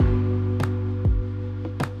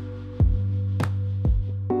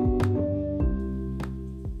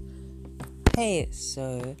This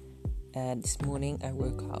morning I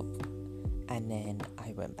woke up and then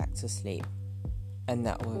I went back to sleep, and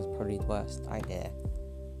that was probably the worst idea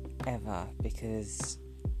ever, because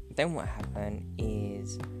then what happened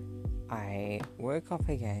is I woke up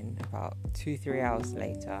again about 2-3 hours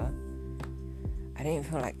later. I didn't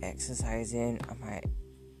feel like exercising, and my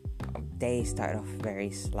day started off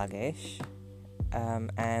very sluggish,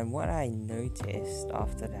 and what I noticed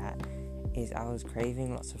after that is I was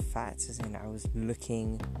craving lots of fats, as in I was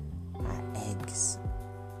looking at eggs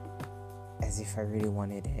as if I really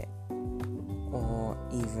wanted it, or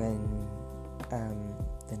even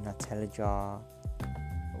the Nutella jar,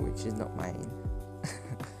 which is not mine,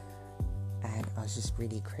 and I was just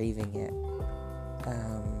really craving it.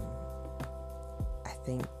 I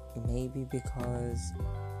think maybe because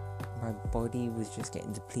my body was just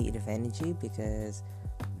getting depleted of energy because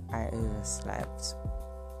I overslept,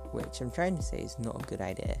 which I'm trying to say is not a good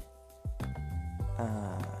idea.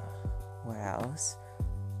 What else?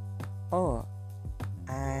 Oh,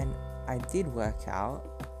 and I did work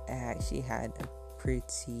out. I actually had a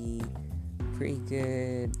pretty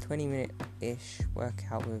good 20-minute-ish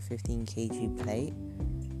workout with a 15 kg plate.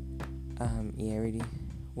 Really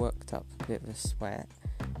worked up a bit of a sweat,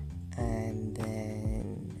 and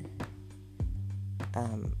then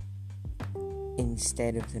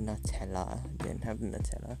instead of the Nutella, didn't have the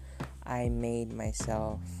Nutella, I made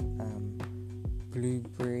myself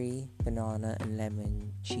blueberry, banana and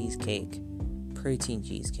lemon cheesecake, protein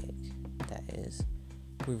cheesecake that is,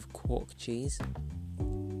 with quark cheese.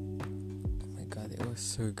 Oh my god, it was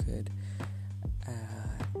so good.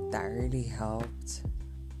 That really helped,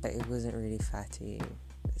 but it wasn't really fatty,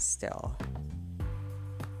 but still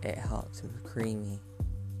it helped. It was creamy,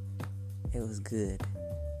 it was good,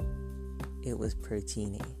 it was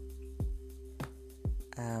proteiny.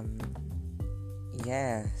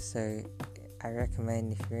 So I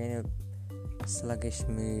recommend, if you're in a sluggish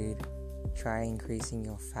mood, try increasing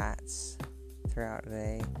your fats throughout the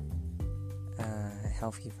day.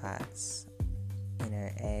 Healthy fats,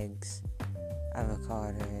 eggs,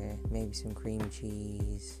 avocado, maybe some cream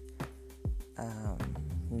cheese,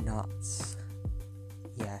 nuts,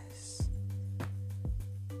 yes,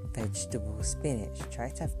 vegetables, spinach. Try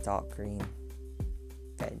to have dark green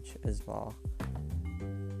veg as well.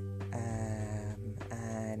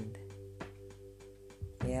 And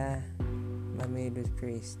yeah, my mood was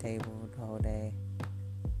pretty stable the whole day,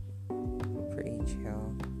 pretty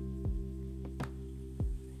chill.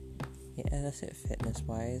 Yeah, that's it fitness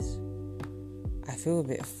wise. I feel a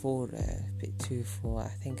bit full though, a bit too full. I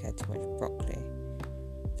think I had too much broccoli.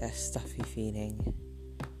 That stuffy feeling.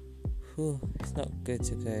 It's not good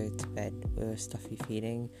to go to bed with a stuffy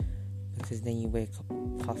feeling, because then you wake up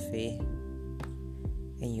puffy,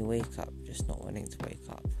 and you wake up just not wanting to wake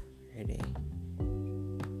up, really.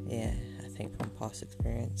 Yeah, I think from past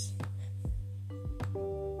experience.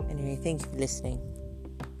 Anyway, thank you for listening.